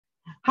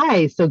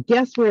Hi, so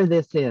guess where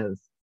this is?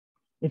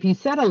 If you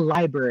said a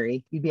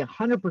library, you'd be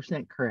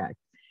 100% correct.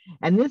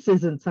 And this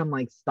isn't some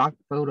like stock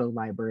photo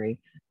library.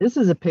 This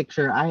is a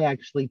picture I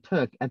actually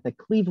took at the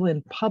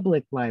Cleveland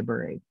Public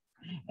Library.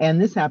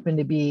 And this happened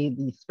to be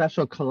the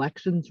special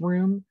collections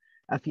room.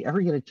 If you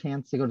ever get a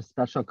chance to go to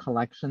special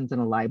collections in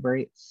a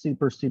library, it's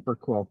super, super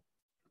cool.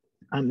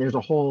 There's a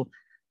whole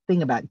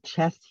thing about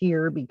chess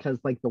here because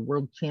like the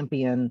world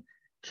champion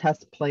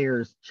chess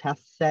players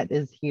chess set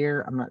is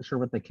here. I'm not sure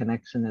what the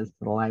connection is to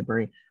the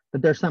library,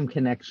 but there's some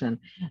connection.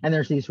 And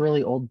there's these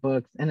really old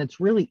books and it's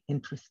really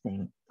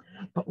interesting.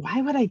 But why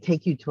would I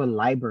take you to a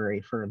library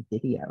for a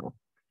video?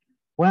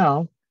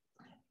 Well,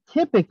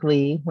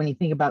 typically when you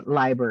think about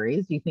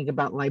libraries, you think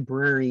about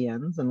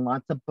librarians and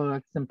lots of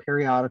books and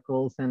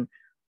periodicals and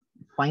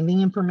finding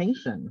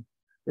information.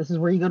 This is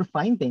where you go to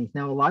find things.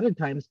 Now, a lot of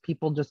times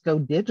people just go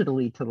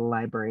digitally to the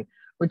library,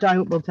 which I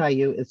will tell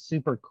you is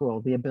super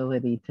cool. The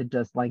ability to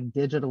just like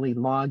digitally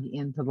log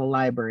into the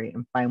library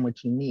and find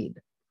what you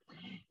need.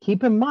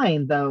 Keep in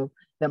mind though,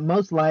 that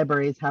most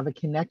libraries have a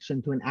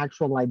connection to an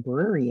actual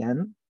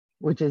librarian,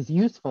 which is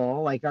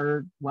useful, like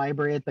our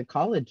library at the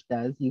college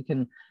does. You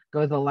can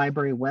go to the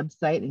library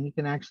website and you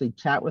can actually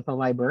chat with a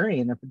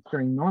librarian if it's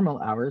during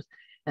normal hours.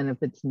 And if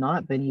it's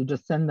not, then you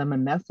just send them a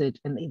message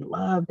and they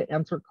love to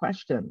answer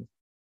questions.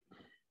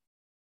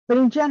 But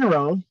in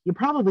general, you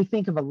probably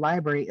think of a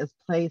library as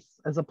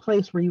a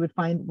place where you would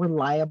find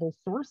reliable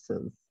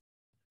sources.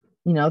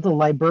 You know, the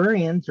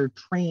librarians are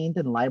trained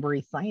in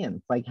library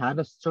science, like how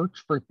to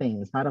search for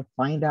things, how to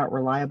find out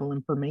reliable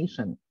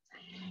information.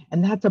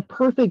 And that's a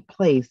perfect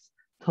place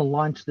to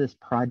launch this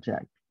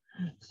project.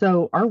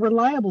 So our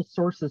Reliable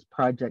Sources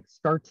project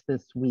starts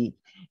this week,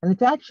 and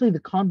it's actually the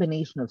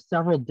combination of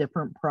several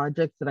different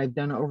projects that I've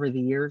done over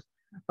the years,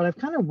 but I've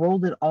kind of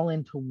rolled it all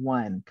into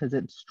one because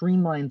it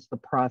streamlines the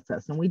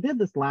process. And we did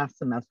this last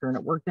semester and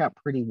it worked out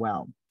pretty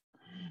well.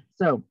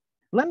 So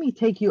let me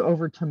take you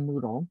over to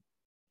Moodle.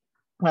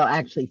 Well,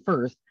 actually,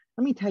 first,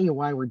 let me tell you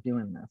why we're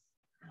doing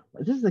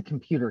this. This is a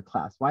computer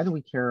class. Why do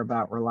we care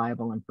about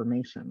reliable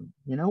information?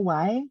 You know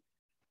why?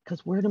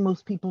 Because where do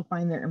most people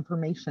find their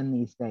information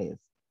these days?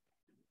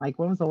 Like,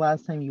 when was the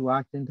last time you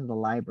walked into the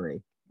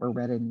library or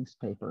read a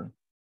newspaper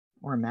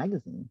or a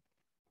magazine,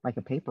 like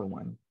a paper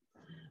one?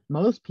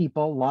 Most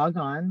people log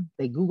on,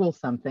 they Google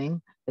something,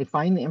 they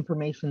find the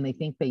information they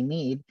think they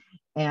need,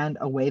 and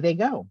away they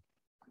go.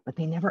 But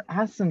they never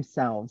ask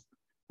themselves,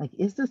 like,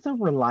 is this a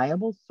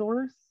reliable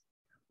source?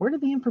 Where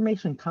did the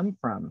information come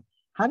from?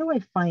 How do I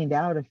find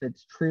out if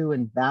it's true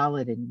and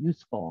valid and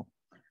useful?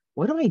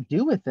 What do I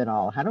do with it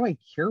all? How do I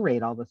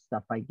curate all the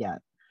stuff I get?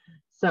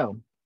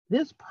 So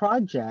this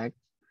project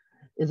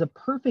is a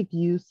perfect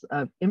use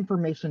of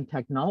information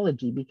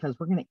technology because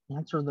we're going to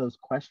answer those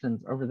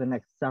questions over the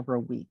next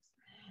several weeks.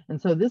 And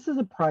so this is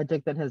a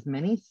project that has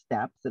many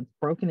steps. It's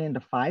broken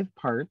into 5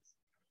 parts,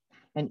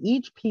 and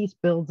each piece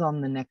builds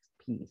on the next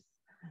piece.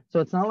 So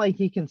it's not like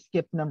you can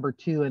skip number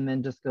 2 and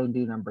then just go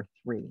do number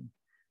 3.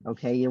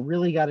 Okay, you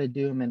really got to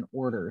do them in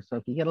order. So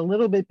if you get a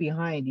little bit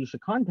behind, you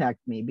should contact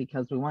me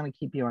because we want to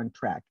keep you on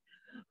track.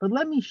 But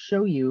let me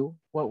show you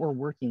what we're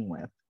working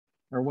with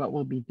or what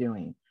we'll be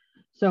doing.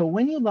 So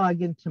when you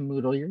log into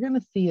Moodle, you're going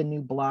to see a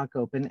new block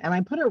open. And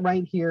I put it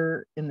right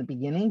here in the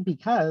beginning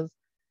because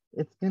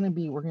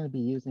we're going to be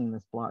using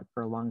this block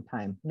for a long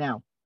time.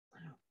 Now,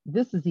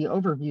 this is the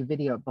overview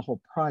video of the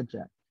whole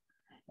project.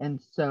 And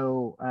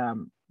so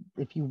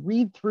if you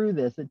read through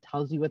this, it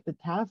tells you what the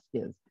task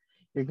is.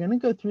 You're going to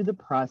go through the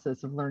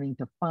process of learning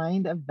to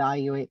find,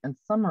 evaluate, and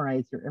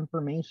summarize your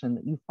information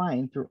that you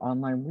find through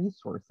online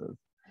resources,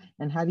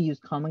 and how to use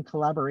common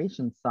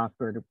collaboration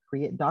software to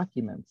create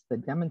documents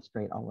that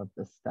demonstrate all of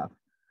this stuff.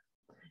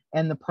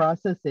 And the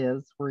process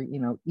is where, you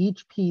know,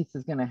 each piece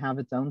is going to have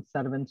its own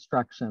set of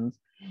instructions.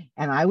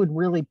 And I would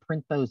really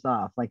print those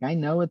off. Like, I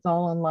know it's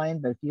all online,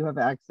 but if you have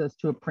access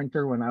to a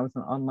printer, when I was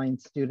an online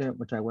student,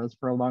 which I was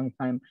for a long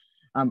time,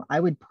 I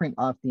would print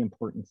off the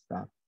important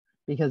stuff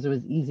because it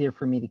was easier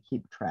for me to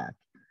keep track.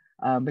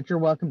 But you're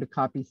welcome to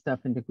copy stuff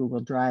into Google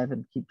Drive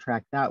and keep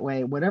track that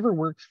way, whatever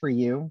works for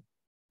you,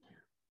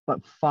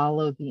 but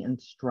follow the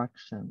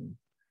instructions.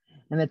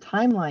 And the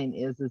timeline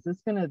is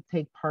this going to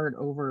take part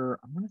over,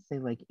 I'm going to say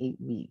like 8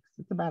 weeks.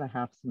 It's about a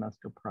half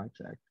semester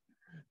project.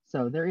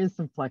 So there is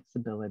some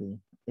flexibility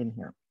in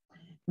here.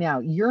 Now,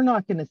 you're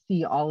not going to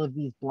see all of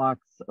these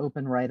blocks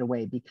open right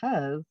away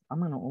because I'm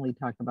going to only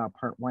talk about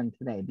part 1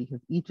 today,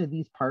 because each of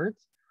these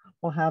parts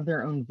will have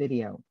their own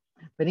video.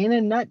 But in a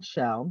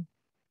nutshell,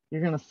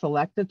 you're going to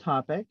select a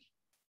topic.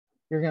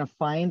 You're going to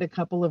find a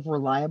couple of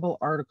reliable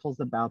articles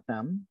about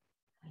them.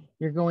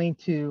 You're going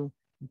to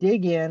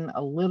dig in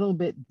a little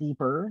bit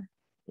deeper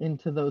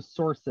into those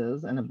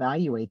sources and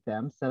evaluate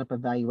them, set up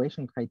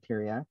evaluation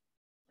criteria.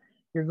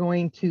 You're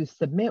going to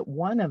submit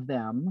one of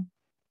them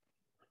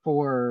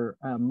for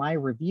my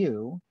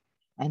review.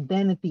 And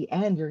then at the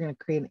end, you're going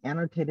to create an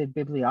annotated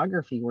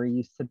bibliography where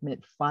you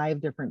submit 5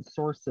 different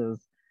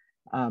sources,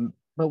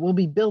 but we'll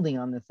be building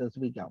on this as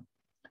we go.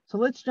 So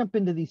let's jump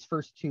into these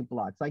first 2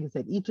 blocks. Like I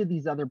said, each of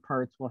these other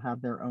parts will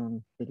have their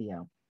own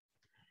video.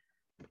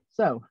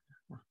 So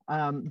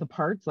the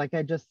parts, like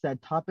I just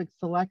said, topic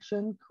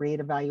selection, create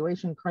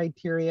evaluation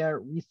criteria,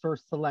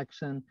 resource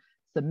selection,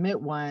 submit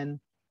one,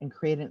 and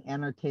create an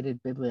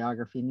annotated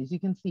bibliography. And as you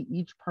can see,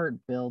 each part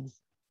builds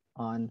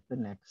on the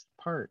next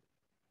part.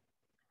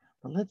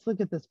 But let's look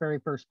at this very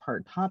first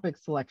part, topic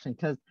selection,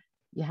 because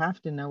you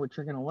have to know what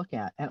you're going to look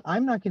at. And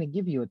I'm not going to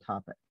give you a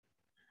topic.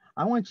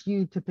 I want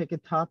you to pick a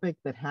topic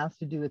that has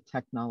to do with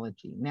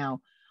technology.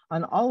 Now,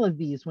 on all of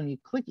these, when you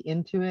click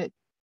into it,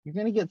 you're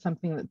going to get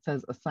something that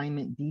says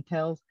assignment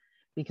details,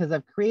 because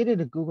I've created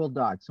a Google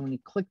Doc. So when you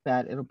click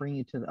that, it'll bring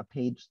you to a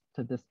page,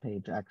 to this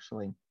page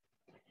actually.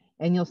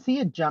 And you'll see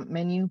a jump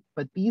menu,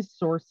 but these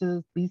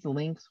sources, these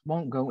links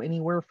won't go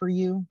anywhere for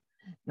you,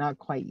 not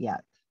quite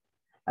yet.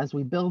 As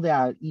we build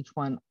out each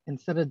one,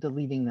 instead of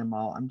deleting them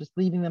all, I'm just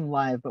leaving them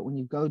live, but when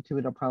you go to it,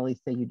 it'll probably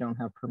say you don't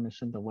have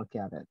permission to look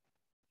at it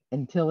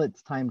until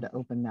it's time to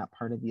open that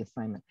part of the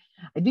assignment.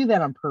 I do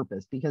that on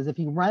purpose because if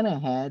you run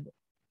ahead,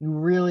 you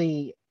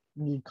really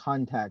need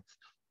context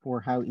for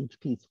how each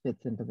piece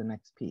fits into the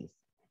next piece.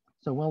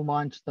 So we'll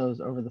launch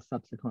those over the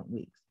subsequent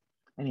weeks.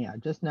 Anyhow,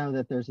 just know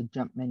that there's a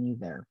jump menu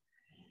there.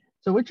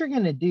 So what you're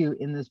going to do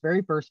in this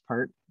very first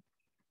part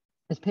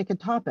is pick a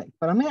topic,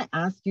 but I'm going to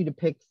ask you to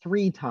pick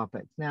 3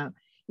 topics. Now,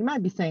 you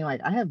might be saying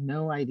like, I have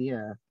no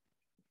idea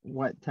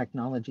what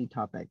technology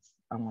topics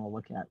I want to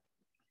look at.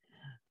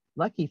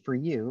 Lucky for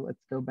you,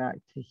 let's go back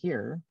to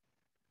here.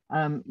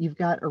 You've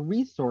got a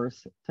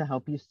resource to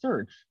help you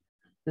search.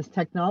 This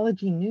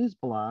technology news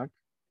blog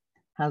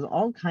has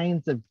all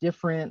kinds of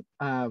different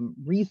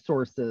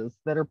resources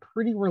that are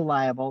pretty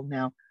reliable.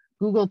 Now,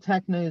 Google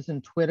Tech News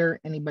and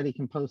Twitter, anybody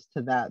can post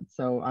to that.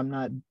 So I'm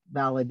not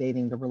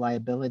validating the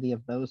reliability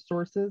of those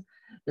sources.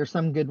 There's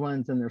some good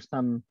ones and there's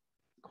some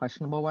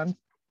questionable ones.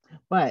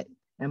 But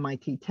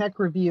MIT Tech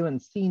Review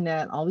and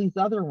CNET, all these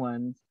other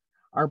ones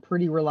are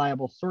pretty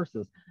reliable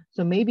sources.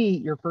 So maybe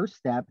your first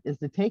step is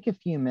to take a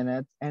few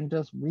minutes and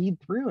just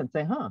read through and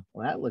say, well,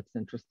 that looks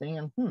interesting.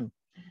 And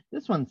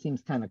this one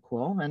seems kind of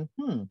cool. And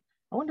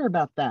I wonder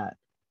about that.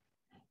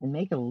 And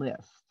make a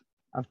list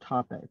of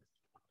topics.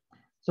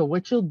 So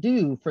what you'll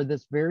do for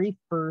this very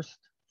first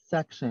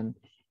section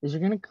is you're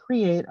going to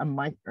create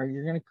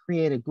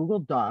a Google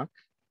Doc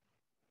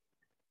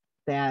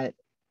that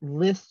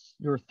lists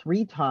your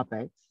 3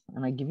 topics.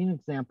 And I give you an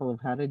example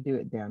of how to do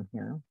it down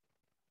here.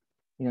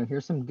 You know,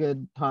 here's some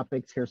good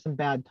topics, here's some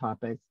bad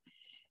topics.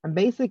 And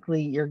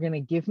basically, you're going to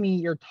give me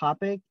your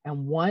topic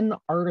and one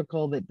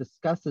article that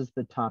discusses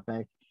the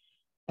topic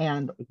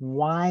and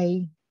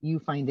why you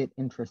find it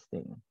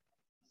interesting.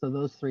 So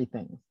those 3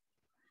 things: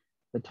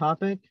 the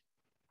topic,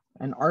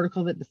 an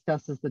article that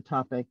discusses the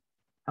topic,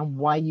 and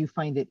why you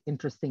find it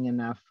interesting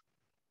enough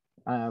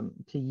to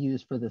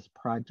use for this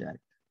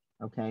project,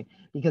 okay?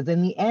 Because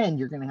in the end,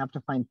 you're going to have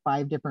to find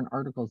 5 different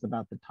articles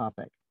about the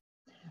topic.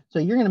 So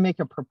you're going to make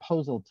a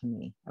proposal to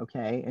me,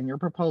 okay? And your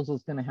proposal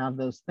is going to have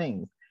those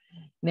things.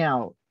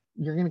 Now,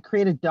 you're going to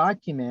create a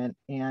document,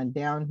 and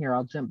down here,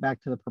 I'll jump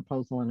back to the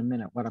proposal in a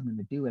minute, what I'm going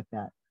to do with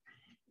that.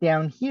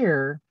 Down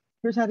here,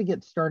 here's how to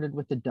get started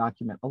with the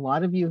document. A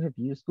lot of you have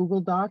used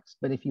Google Docs,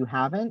 but if you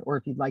haven't, or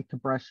if you'd like to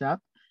brush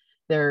up,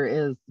 there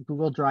is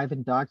Google Drive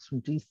and Docs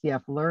from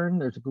GCF Learn.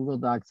 There's Google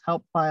Docs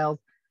help files.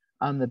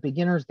 The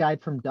beginner's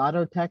guide from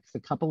Dottotech's a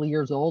couple of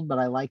years old, but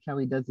I like how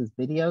he does his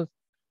videos.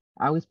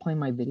 I always play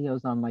my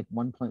videos on like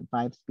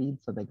 1.5 speed,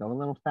 so they go a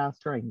little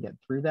faster. I can get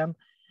through them.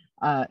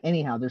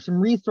 Anyhow, there's some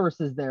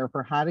resources there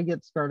for how to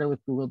get started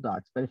with Google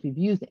Docs. But if you've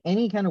used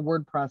any kind of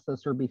word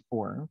processor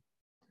before,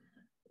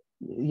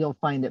 you'll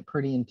find it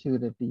pretty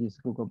intuitive to use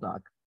Google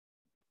Doc.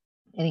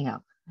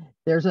 Anyhow,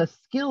 there's a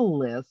skill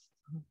list.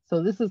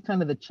 So this is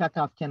kind of the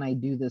checkoff, can I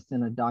do this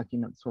in a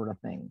document sort of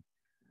thing.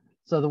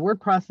 So the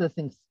word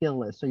processing skill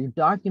list. So your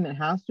document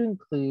has to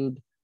include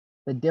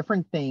the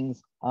different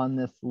things on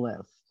this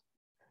list.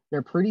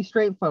 They're pretty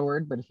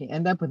straightforward, but if you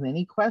end up with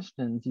any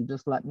questions, you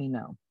just let me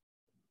know.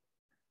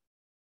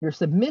 Your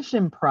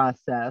submission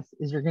process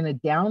is you're going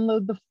to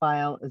download the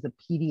file as a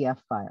PDF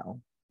file.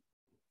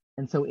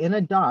 And so in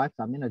a doc,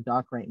 I'm in a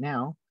doc right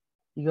now,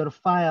 you go to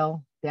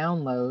File,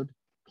 Download,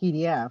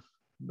 PDF,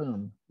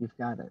 boom, you've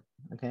got it.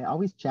 Okay,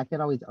 always check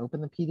it, always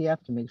open the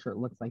PDF to make sure it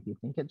looks like you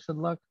think it should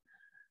look.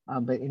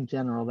 But in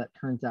general, that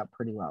turns out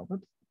pretty well.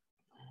 Whoops.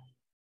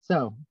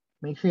 So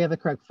make sure you have the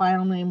correct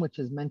file name, which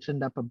is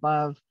mentioned up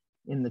above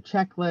in the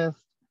checklist.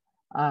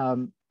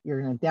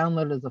 You're going to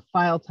download it as a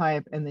file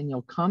type, and then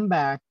you'll come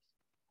back.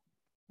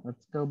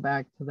 Let's go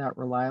back to that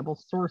reliable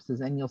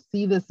sources, and you'll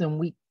see this in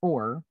week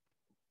 4.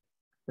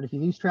 But if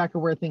you lose track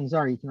of where things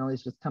are, you can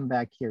always just come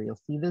back here. You'll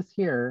see this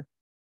here.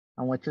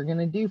 And what you're going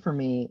to do for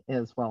me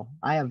is, well,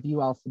 I have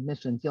view all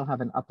submissions. You'll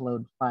have an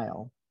upload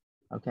file.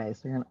 Okay,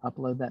 so you're going to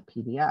upload that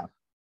PDF.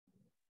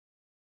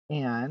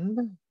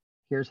 And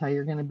here's how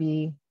you're going to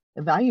be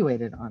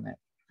evaluated on it.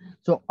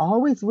 So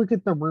always look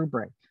at the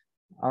rubric.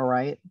 All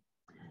right.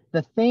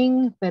 The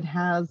thing that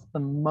has the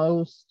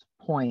most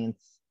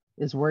points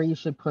is where you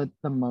should put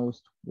the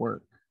most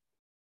work.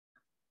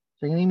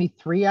 So you're going to give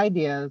me 3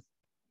 ideas.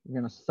 You're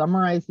going to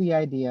summarize the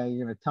idea.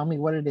 You're going to tell me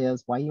what it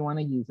is, why you want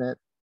to use it.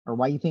 or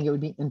why you think it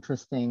would be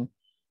interesting.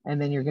 And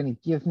then you're going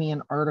to give me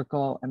an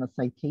article and a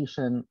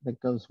citation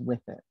that goes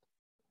with it.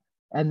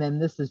 And then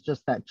this is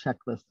just that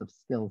checklist of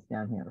skills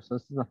down here. So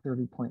this is a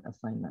 30-point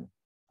assignment.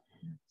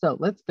 So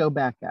let's go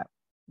back up.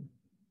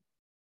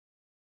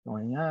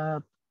 Going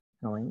up,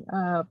 going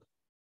up,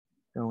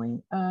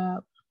 going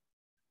up.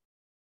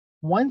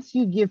 Once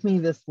you give me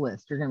this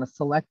list, you're going to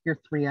select your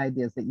 3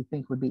 ideas that you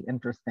think would be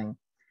interesting.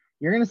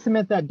 You're going to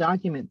submit that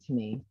document to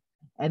me,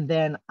 and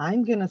then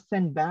I'm going to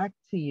send back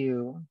to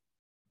you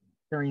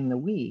during the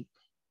week.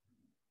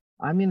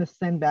 I'm going to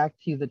send back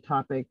to you the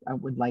topic I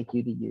would like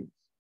you to use.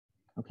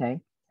 Okay.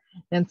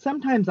 And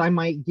sometimes I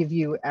might give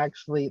you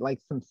actually like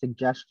some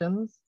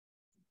suggestions,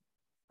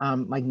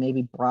 like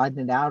maybe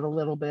broaden it out a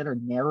little bit or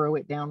narrow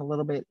it down a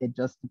little bit. It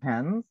just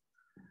depends.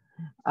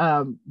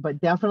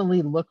 But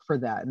definitely look for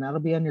that. And that'll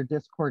be on your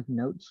Discord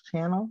notes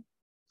channel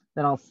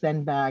that I'll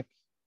send back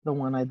the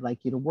one I'd like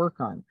you to work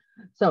on.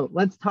 So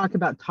let's talk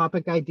about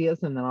topic ideas,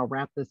 and then I'll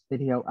wrap this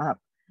video up.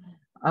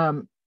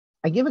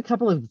 I give a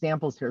couple of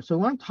examples here. So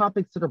we want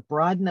topics that are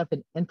broad enough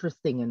and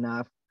interesting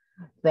enough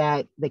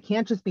that they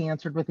can't just be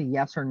answered with a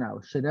yes or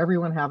no. Should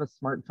everyone have a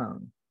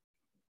smartphone?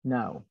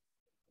 No.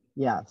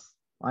 Yes.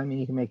 I mean,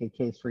 you can make a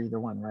case for either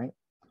one, right?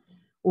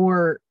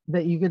 Or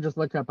that you could just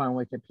look up on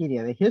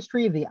Wikipedia, the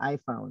history of the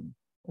iPhone.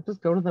 Let's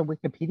just go to the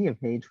Wikipedia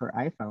page for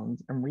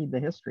iPhones and read the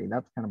history.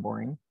 That's kind of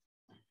boring.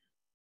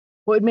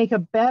 What would make a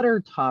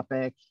better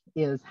topic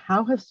is,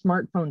 how have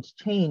smartphones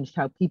changed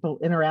how people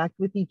interact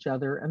with each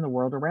other and the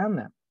world around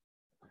them?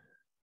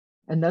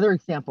 Another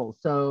example,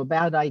 so a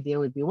bad idea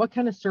would be, what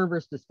kind of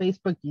servers does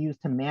Facebook use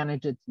to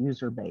manage its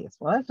user base?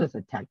 Well, that's just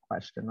a tech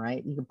question,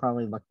 right? You could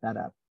probably look that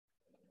up.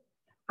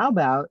 How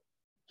about,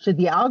 should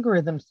the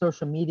algorithm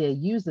social media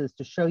uses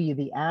to show you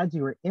the ads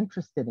you are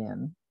interested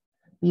in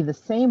be the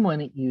same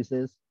one it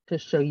uses to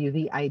show you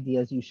the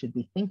ideas you should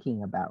be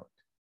thinking about?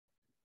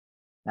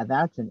 Now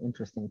that's an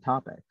interesting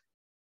topic.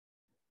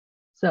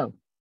 So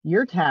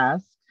your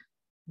task,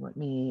 let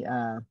me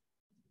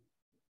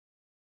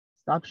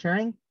stop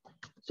sharing.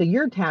 So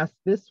your task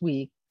this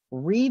week,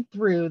 read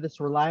through this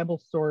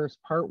reliable source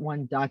part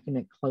 1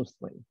 document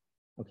closely.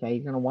 Okay,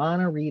 you're going to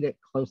want to read it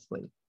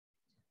closely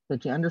so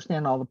that you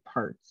understand all the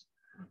parts.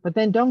 But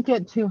then don't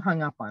get too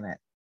hung up on it.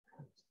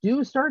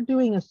 Start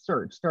doing a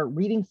search, start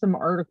reading some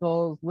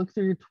articles, look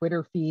through your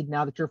Twitter feed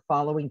now that you're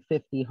following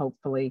 50,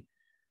 hopefully.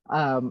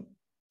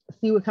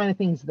 See what kind of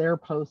things they're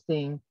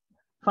posting.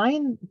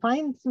 Find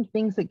some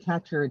things that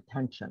catch your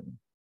attention.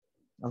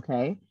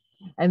 Okay.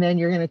 And then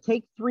you're going to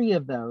take 3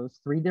 of those,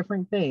 3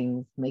 different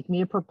things, make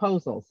me a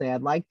proposal. Say,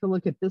 I'd like to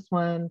look at this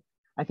one.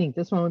 I think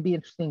this one would be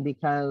interesting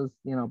because,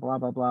 you know, blah,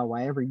 blah, blah,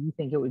 whatever you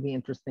think it would be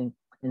interesting.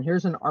 And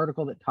here's an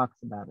article that talks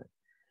about it.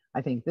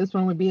 I think this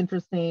one would be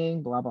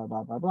interesting, blah, blah,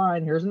 blah, blah, blah.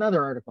 And here's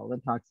another article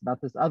that talks about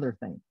this other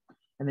thing.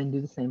 And then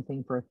do the same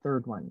thing for a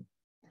 3rd one.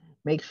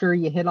 Make sure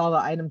you hit all the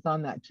items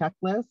on that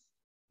checklist,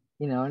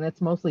 you know, and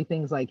it's mostly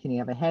things like, can you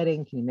have a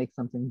heading? Can you make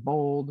something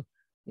bold?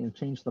 You know,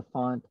 change the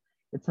font.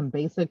 It's some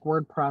basic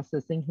word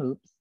processing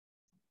hoops.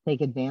 Take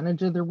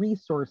advantage of the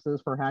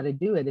resources for how to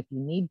do it if you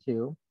need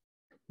to.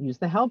 Use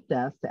the help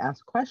desk to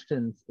ask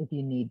questions if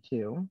you need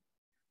to.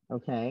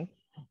 Okay,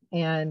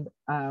 and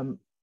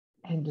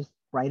just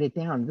write it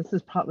down. This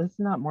is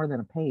not more than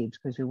a page,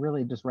 because you're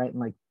really just writing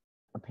like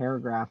a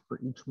paragraph for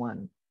each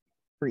one,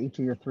 for each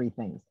of your 3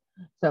 things.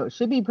 So it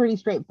should be pretty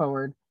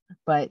straightforward.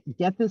 But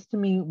get this one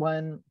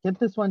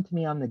to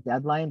me on the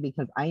deadline,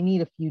 because I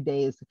need a few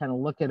days to kind of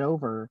look it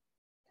over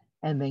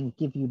and then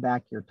give you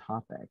back your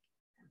topic.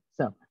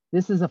 So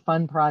this is a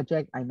fun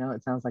project. I know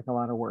it sounds like a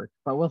lot of work,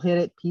 but we'll hit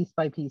it piece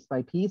by piece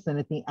by piece. And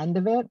at the end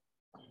of it,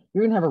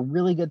 you're gonna have a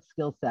really good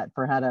skill set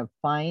for how to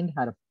find,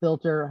 how to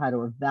filter, how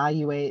to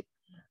evaluate,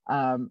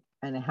 and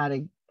how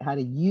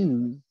to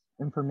use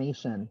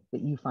information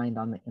that you find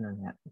on the internet.